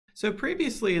So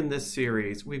previously in this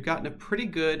series, we've gotten a pretty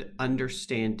good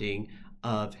understanding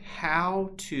of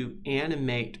how to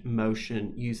animate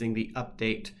motion using the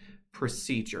update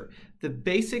procedure. The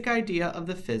basic idea of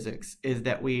the physics is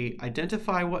that we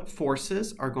identify what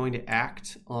forces are going to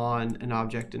act on an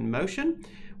object in motion.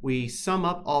 We sum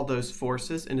up all those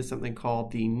forces into something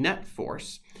called the net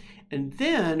force. And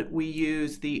then we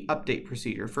use the update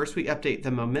procedure. First, we update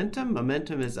the momentum.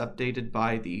 Momentum is updated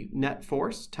by the net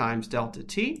force times delta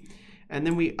t. And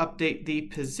then we update the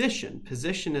position.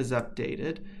 Position is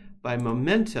updated by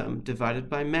momentum divided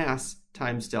by mass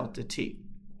times delta t.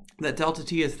 That delta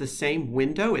t is the same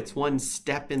window. It's one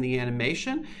step in the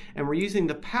animation. And we're using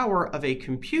the power of a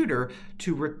computer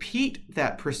to repeat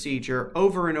that procedure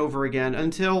over and over again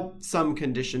until some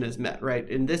condition is met, right?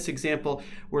 In this example,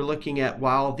 we're looking at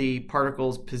while the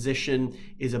particle's position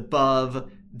is above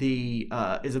the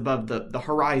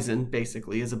horizon,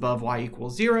 basically, is above y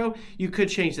equals 0. You could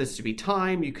change this to be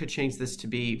time. You could change this to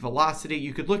be velocity.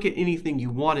 You could look at anything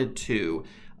you wanted to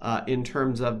in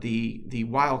terms of the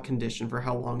while condition for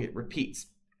how long it repeats.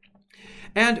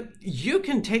 And you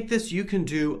can take this, you can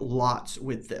do lots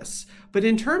with this. But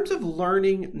in terms of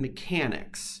learning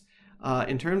mechanics,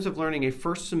 in terms of learning a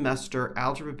first semester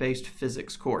algebra-based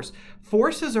physics course,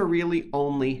 forces are really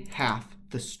only half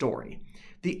the story.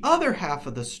 The other half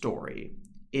of the story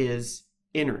is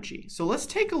energy. So let's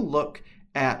take a look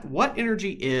at what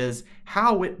energy is,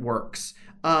 how it works.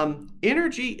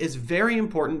 Energy is very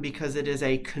important because it is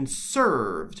a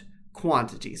conserved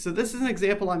quantity. So this is an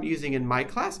example I'm using in my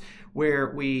class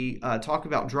where we talk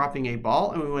about dropping a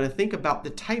ball, and we want to think about the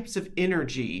types of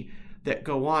energy that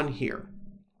go on here.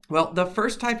 Well, the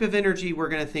first type of energy we're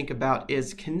going to think about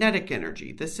is kinetic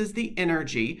energy. This is the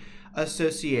energy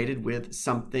associated with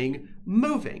something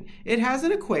moving. It has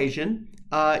an equation.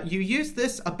 You use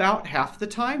this about half the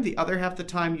time. The other half the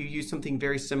time you use something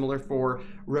very similar for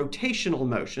rotational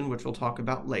motion, which we'll talk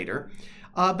about later.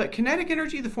 But kinetic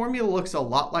energy, the formula looks a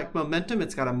lot like momentum.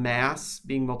 It's got a mass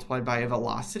being multiplied by a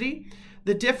velocity.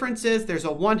 The difference is there's a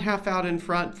 1/2 out in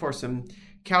front for some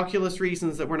calculus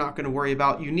reasons that we're not going to worry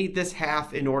about. You need this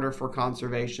half in order for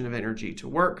conservation of energy to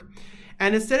work.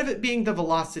 And instead of it being the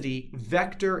velocity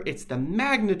vector, it's the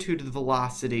magnitude of the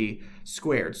velocity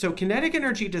squared. So kinetic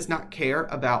energy does not care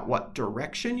about what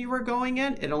direction you are going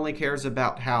in. It only cares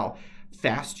about how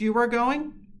fast you are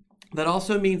going. That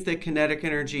also means that kinetic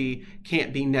energy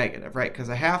can't be negative, right? Because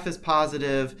a half is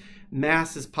positive,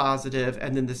 mass is positive,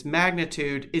 and then this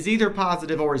magnitude is either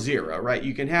positive or 0, right?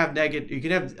 You can have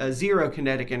zero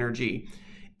kinetic energy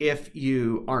if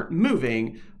you aren't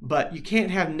moving, but you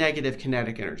can't have negative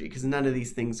kinetic energy because none of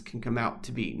these things can come out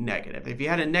to be negative. If you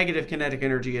had a negative kinetic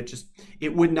energy,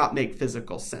 it would not make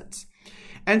physical sense.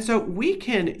 And so we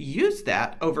can use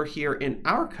that over here in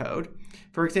our code.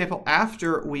 For example,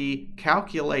 after we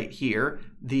calculate here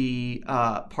the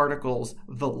particle's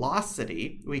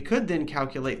velocity, we could then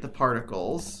calculate the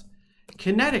particle's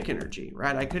kinetic energy,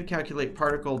 right? I could calculate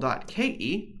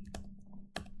particle.ke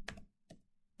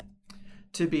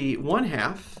to be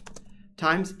 1/2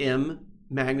 times m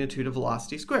magnitude of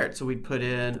velocity squared. So we'd put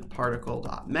in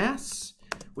particle.mass,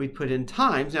 we'd put in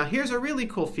times. Now here's a really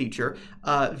cool feature.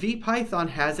 VPython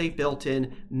has a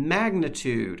built-in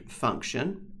magnitude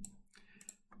function.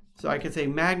 So I can say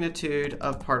magnitude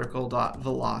of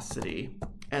particle.velocity,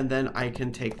 and then I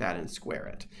can take that and square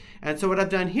it. And so what I've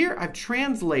done here, I've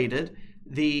translated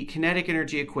the kinetic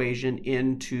energy equation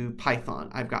into Python.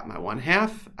 I've got my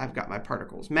 1/2, I've got my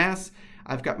particle's mass,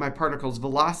 I've got my particle's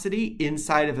velocity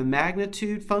inside of a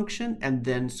magnitude function, and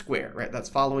then square, right? That's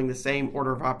following the same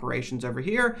order of operations over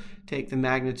here. Take the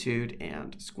magnitude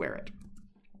and square it.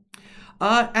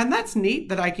 And that's neat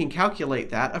that I can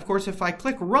calculate that. Of course, if I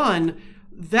click run,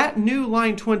 that new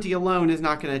line 20 alone is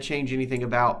not going to change anything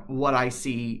about what I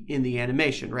see in the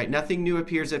animation, right? Nothing new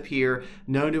appears up here.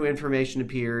 No new information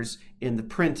appears in the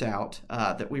printout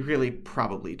that we really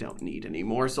probably don't need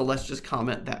anymore. So let's just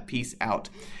comment that piece out.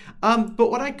 But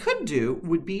what I could do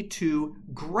would be to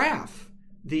graph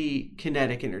the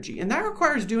kinetic energy. And that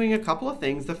requires doing a couple of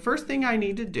things. The first thing I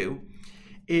need to do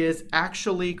is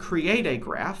actually create a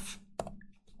graph.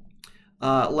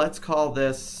 Let's call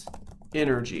this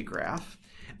energy graph.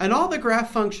 And all the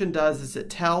graph function does is it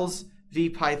tells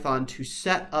VPython to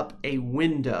set up a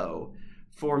window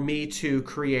for me to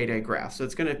create a graph. So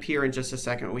it's going to appear in just a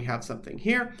second when we have something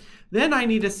here. Then I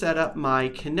need to set up my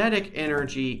kinetic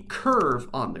energy curve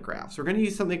on the graph. So we're going to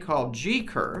use something called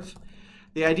G-curve.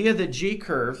 The idea of the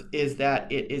G-curve is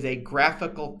that it is a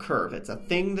graphical curve. It's a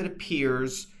thing that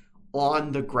appears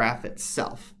on the graph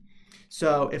itself.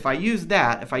 So if I use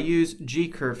that, if I use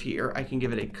G-curve here, I can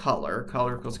give it a color.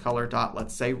 Color equals color dot,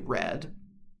 let's say red.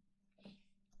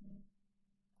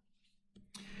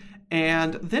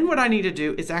 And then what I need to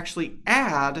do is actually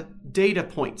add data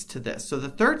points to this. So the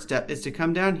third step is to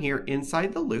come down here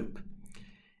inside the loop.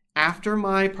 After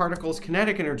my particle's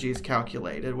kinetic energy is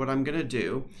calculated, what I'm going to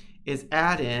do is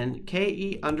add in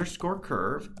ke_curve.plot.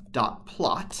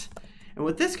 And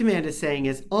what this command is saying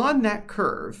is on that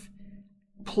curve,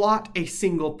 plot a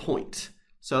single point.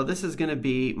 So this is going to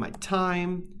be my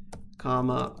time,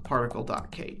 comma,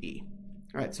 particle.ke.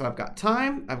 All right, so I've got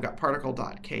time, I've got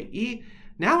particle.ke.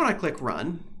 Now when I click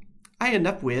run, I end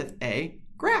up with a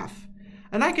graph.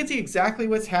 And I can see exactly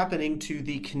what's happening to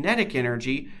the kinetic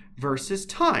energy versus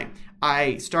time.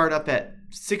 I start up at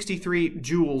 63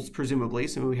 joules, presumably,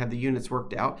 so we have the units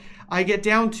worked out. I get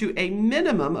down to a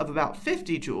minimum of about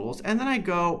 50 joules, and then I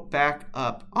go back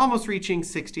up, almost reaching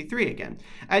 63 again.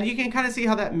 And you can kind of see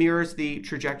how that mirrors the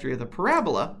trajectory of the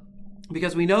parabola,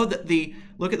 because we know that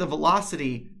look at the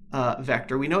velocity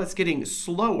vector, we know it's getting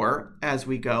slower as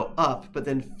we go up, but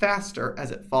then faster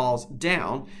as it falls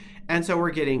down. And so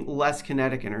we're getting less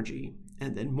kinetic energy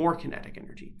and then more kinetic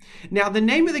energy. Now, the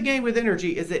name of the game with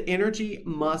energy is that energy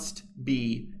must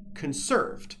be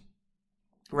conserved,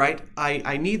 right?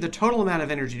 I need the total amount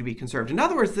of energy to be conserved. In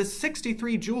other words, this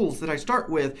 63 joules that I start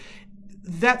with,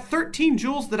 that 13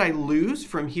 joules that I lose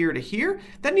from here to here,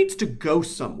 that needs to go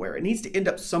somewhere. It needs to end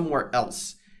up somewhere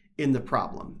else in the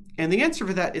problem. And the answer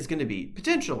for that is going to be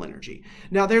potential energy.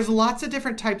 Now, there's lots of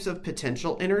different types of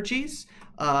potential energies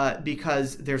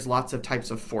because there's lots of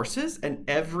types of forces, and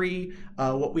every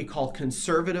what we call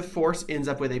conservative force ends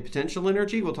up with a potential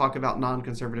energy. We'll talk about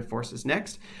non-conservative forces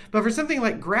next. But for something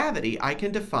like gravity, I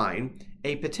can define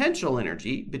a potential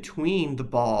energy between the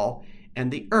ball and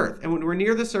the Earth. And when we're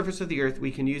near the surface of the Earth, we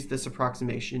can use this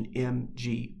approximation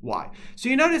mgy. So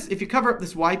you notice if you cover up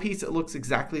this y piece, it looks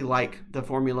exactly like the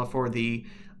formula for the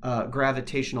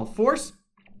gravitational force.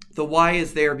 The y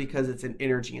is there because it's an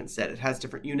energy instead. It has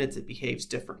different units. It behaves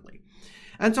differently.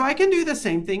 And so I can do the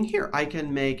same thing here. I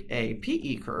can make a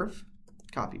PE curve,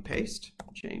 copy, paste,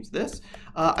 change this.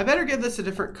 I better give this a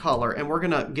different color, and we're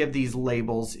going to give these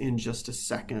labels in just a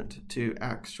second to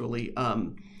actually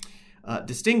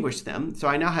distinguish them. So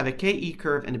I now have a KE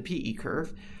curve and a PE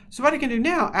curve. So what I can do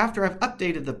now, after I've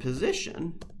updated the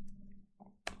position,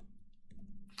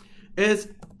 is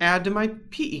add to my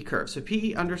PE curve. So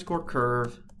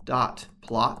PE_curve.plot.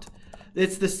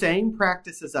 It's the same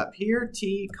practice as up here,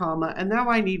 T, comma, and now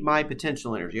I need my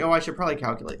potential energy. Oh, I should probably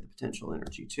calculate the potential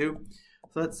energy too.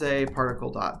 So let's say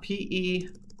particle.PE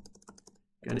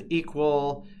going to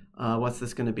equal, what's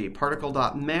this going to be?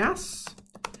 Particle.mass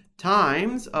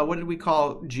times, what did we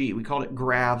call G? We called it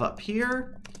grav up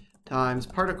here, times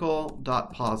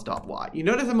particle.pos.y. You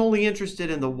notice I'm only interested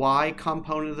in the y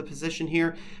component of the position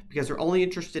here because we're only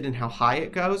interested in how high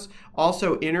it goes.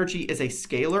 Also, energy is a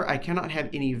scalar. I cannot have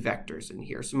any vectors in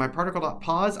here. So my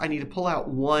particle.pos, I need to pull out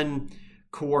one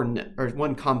coordinate or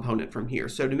one component from here.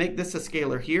 So to make this a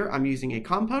scalar here, I'm using a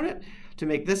component. To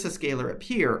make this a scalar up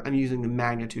here, I'm using the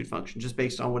magnitude function just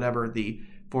based on whatever the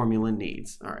formula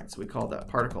needs. All right, so we call that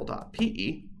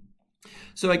particle.PE.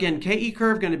 So again, KE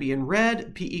curve going to be in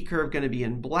red, PE curve going to be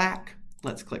in black.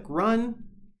 Let's click run.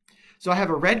 So I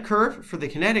have a red curve for the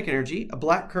kinetic energy, a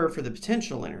black curve for the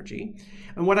potential energy.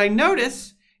 And what I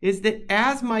notice is that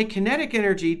as my kinetic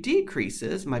energy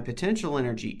decreases, my potential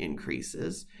energy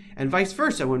increases, and vice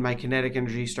versa. When my kinetic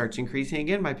energy starts increasing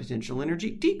again, my potential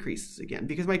energy decreases again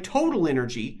because my total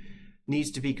energy needs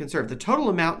to be conserved. The total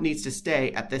amount needs to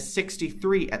stay at the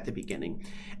 63 at the beginning.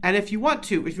 And if you want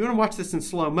to watch this in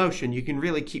slow motion, you can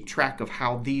really keep track of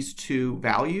how these two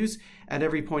values at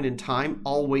every point in time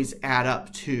always add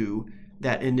up to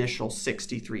that initial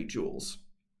 63 joules.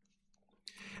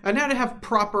 And now to have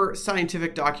proper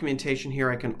scientific documentation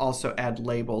here, I can also add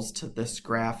labels to this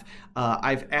graph.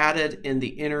 I've added in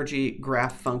the energy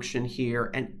graph function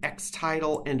here an X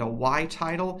title and a Y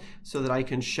title so that I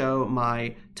can show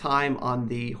my time on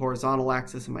the horizontal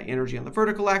axis and my energy on the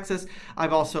vertical axis.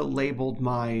 I've also labeled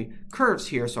my curves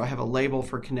here. So I have a label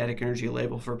for kinetic energy, a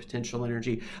label for potential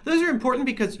energy. Those are important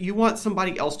because you want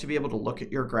somebody else to be able to look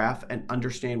at your graph and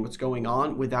understand what's going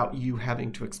on without you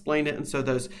having to explain it. And so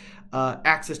those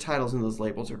axis titles and those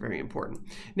labels are very important.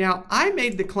 Now, I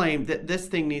made the claim that this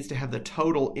thing needs to have the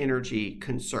total energy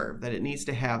conserved, that it needs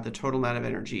to have the total amount of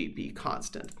energy be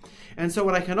constant. And so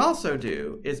what I can also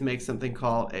do is make something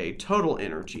called a total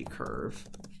energy curve.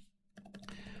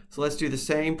 So let's do the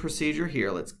same procedure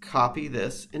here. Let's copy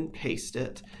this and paste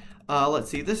it. Let's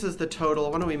see, this is the total.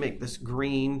 Why don't we make this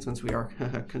green since we are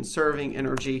conserving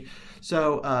energy?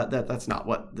 So that's not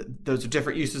what, those are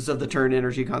different uses of the term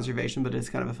energy conservation, but it's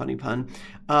kind of a funny pun.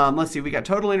 Let's see, we got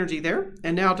total energy there.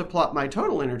 And now to plot my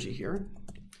total energy here,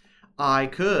 I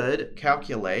could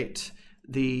calculate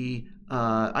the,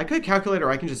 I could calculate,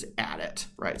 or I can just add it,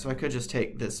 right? So I could just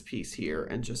take this piece here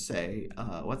and just say,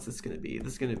 what's this going to be?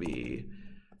 This is going to be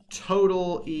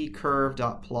total E curve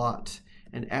dot plot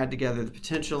and add together the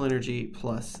potential energy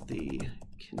plus the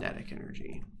kinetic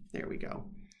energy. There we go.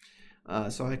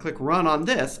 So I click run on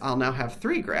this. I'll now have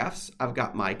 3 graphs. I've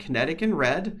got my kinetic in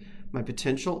red, my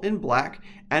potential in black,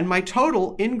 and my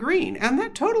total in green. And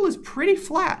that total is pretty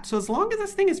flat. So as long as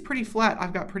this thing is pretty flat,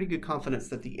 I've got pretty good confidence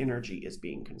that the energy is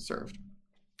being conserved.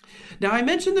 Now, I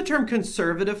mentioned the term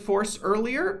conservative force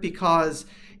earlier because,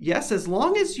 yes, as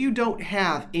long as you don't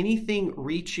have anything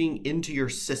reaching into your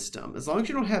system, as long as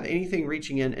you don't have anything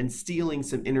reaching in and stealing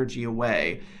some energy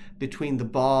away between the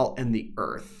ball and the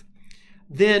earth,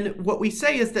 then what we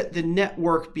say is that the net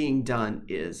work being done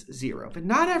is 0. But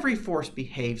not every force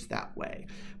behaves that way.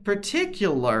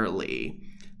 Particularly,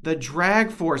 the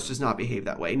drag force does not behave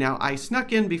that way. Now, I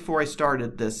snuck in before I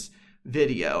started this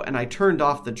video, and I turned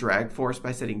off the drag force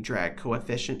by setting drag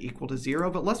coefficient equal to 0.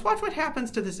 But let's watch what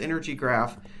happens to this energy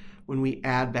graph when we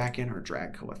add back in our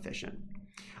drag coefficient.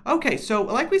 Okay, so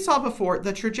like we saw before,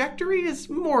 the trajectory is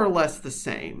more or less the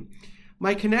same.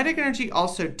 My kinetic energy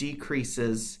also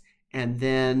decreases, and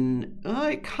then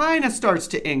it kind of starts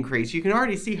to increase. You can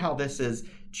already see how this is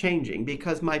changing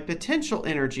because my potential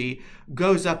energy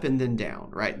goes up and then down,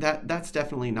 right? That's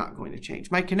definitely not going to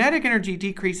change. My kinetic energy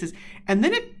decreases, and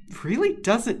then it really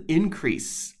doesn't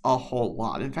increase a whole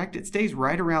lot. In fact, it stays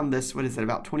right around this, what is it,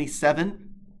 about 27?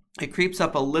 It creeps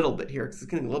up a little bit here because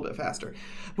it's getting a little bit faster.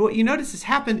 But what you notice has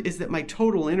happened is that my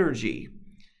total energy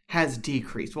has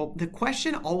decreased. Well, the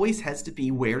question always has to be,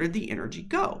 where did the energy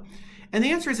go? And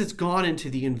the answer is it's gone into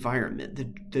the environment.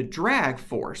 The drag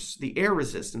force, the air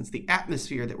resistance, the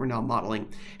atmosphere that we're now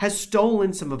modeling has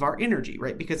stolen some of our energy,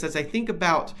 right? Because as I think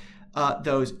about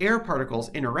those air particles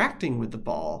interacting with the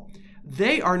ball,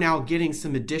 they are now getting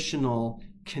some additional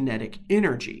kinetic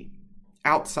energy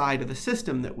outside of the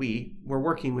system that we were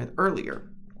working with earlier.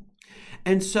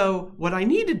 And so what I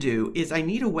need to do is I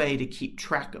need a way to keep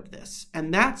track of this.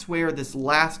 And that's where this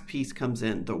last piece comes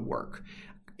in, the work.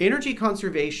 Energy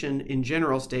conservation in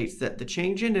general states that the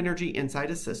change in energy inside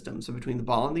a system, so between the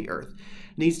ball and the earth,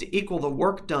 needs to equal the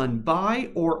work done by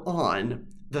or on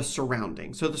the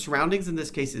surroundings. So the surroundings in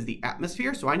this case is the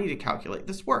atmosphere, so I need to calculate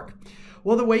this work.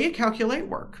 Well, the way you calculate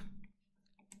work,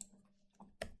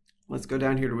 let's go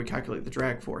down here to calculate the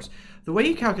drag force. The way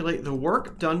you calculate the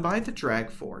work done by the drag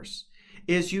force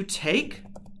is you take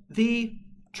the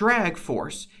drag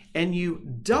force and you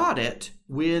dot it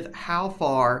with how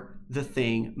far the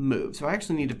thing moves. So I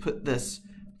actually need to put this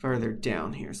further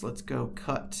down here. So let's go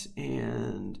cut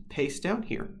and paste down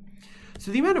here. So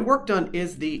the amount of work done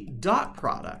is the dot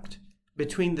product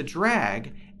between the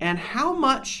drag and how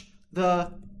much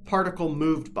the particle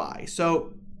moved by.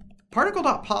 So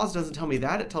particle.pos doesn't tell me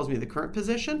that, it tells me the current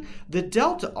position. The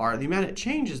delta R, the amount it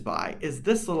changes by, is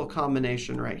this little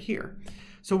combination right here.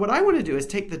 So what I want to do is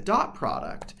take the dot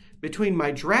product between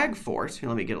my drag force, here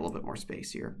let me get a little bit more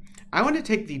space here. I want to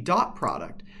take the dot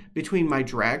product between my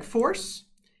drag force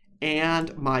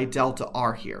and my delta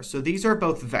R here. So these are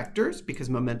both vectors because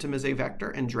momentum is a vector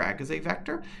and drag is a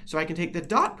vector. So I can take the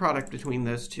dot product between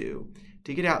those two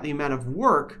to get out the amount of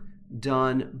work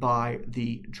done by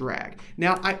the drag.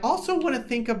 Now, I also want to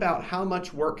think about how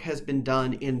much work has been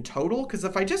done in total, because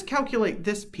if I just calculate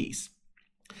this piece,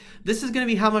 this is going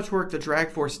to be how much work the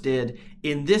drag force did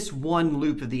in this one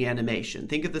loop of the animation.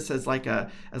 Think of this as like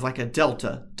a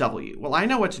delta W. Well, I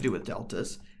know what to do with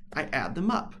deltas. I add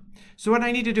them up. So what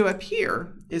I need to do up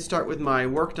here is start with my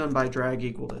work done by drag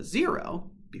equal to 0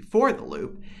 before the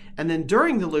loop. And then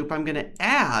during the loop, I'm going to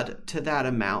add to that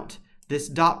amount this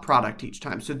dot product each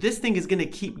time. So this thing is going to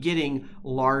keep getting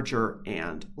larger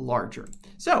and larger.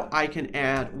 So I can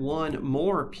add one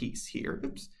more piece here.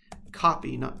 Oops,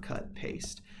 copy, not cut,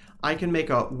 paste. I can make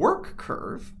a work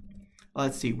curve.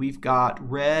 Let's see, we've got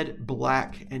red,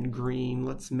 black, and green.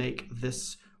 Let's make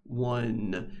this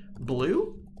one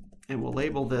blue, and we'll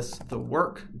label this the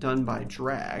work done by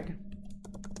drag.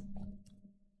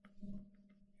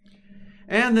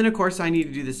 And then, of course, I need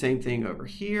to do the same thing over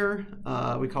here.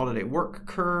 We called it a work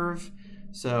curve.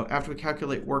 So after we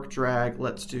calculate work drag,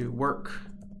 let's do work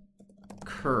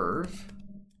curve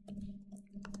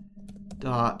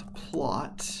dot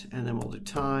plot, and then we'll do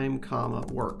time, comma,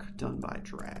 work done by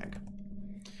drag.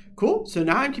 Cool, so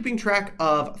now I'm keeping track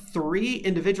of 3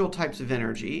 individual types of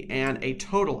energy and a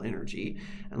total energy.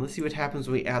 And let's see what happens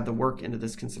when we add the work into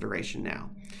this consideration now.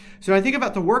 So when I think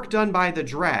about the work done by the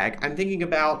drag, I'm thinking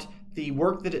about the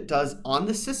work that it does on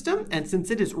the system. And since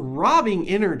it is robbing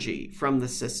energy from the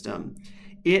system,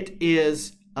 it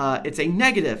is it's a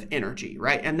negative energy,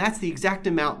 right? And that's the exact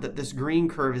amount that this green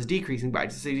curve is decreasing by.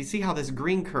 So you see how this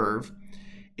green curve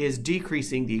is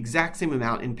decreasing the exact same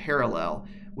amount in parallel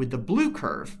with the blue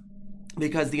curve,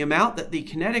 because the amount that the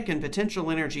kinetic and potential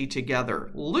energy together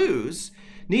lose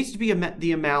needs to be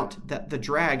the amount that the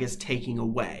drag is taking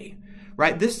away,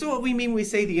 right? This is what we mean when we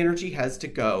say the energy has to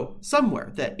go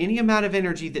somewhere, that any amount of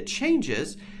energy that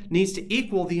changes needs to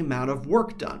equal the amount of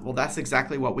work done. Well, that's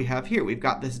exactly what we have here. We've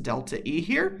got this delta E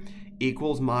here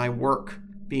equals my work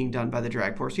being done by the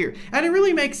drag force here. And it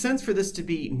really makes sense for this to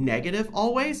be negative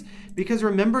always, because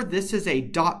remember, this is a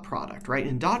dot product, right?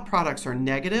 And dot products are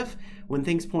negative when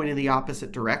things point in the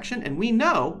opposite direction. And we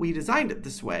know, we designed it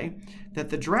this way, that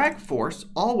the drag force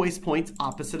always points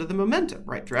opposite of the momentum,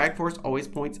 right? Drag force always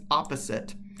points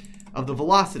opposite of the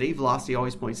velocity. Velocity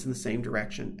always points in the same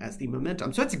direction as the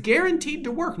momentum. So it's guaranteed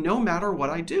to work no matter what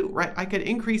I do, right? I could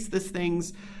increase this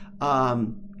thing's,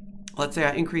 let's say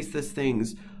I increase this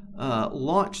thing's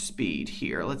launch speed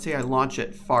here. Let's say I launch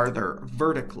it farther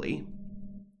vertically.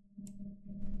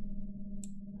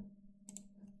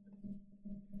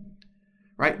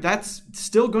 Right, that's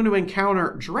still going to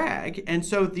encounter drag, and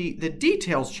so the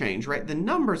details change, right? The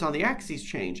numbers on the axes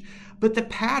change, but the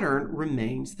pattern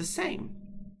remains the same.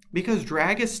 Because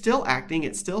drag is still acting,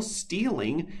 it's still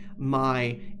stealing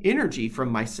my energy from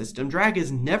my system. Drag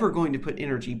is never going to put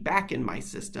energy back in my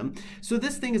system. So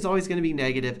this thing is always going to be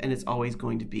negative, and it's always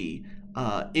going to be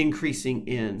increasing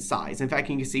in size. In fact,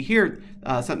 you can see here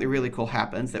something really cool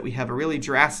happens, that we have a really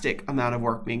drastic amount of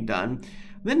work being done,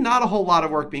 then not a whole lot of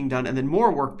work being done, and then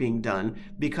more work being done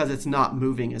because it's not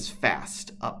moving as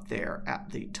fast up there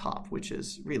at the top, which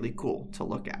is really cool to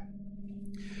look at.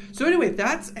 So anyway,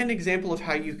 that's an example of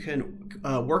how you can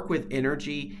work with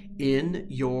energy in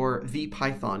your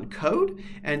VPython code.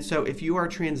 And so if you are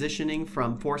transitioning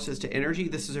from forces to energy,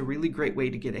 this is a really great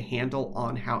way to get a handle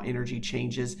on how energy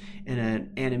changes in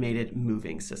an animated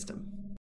moving system.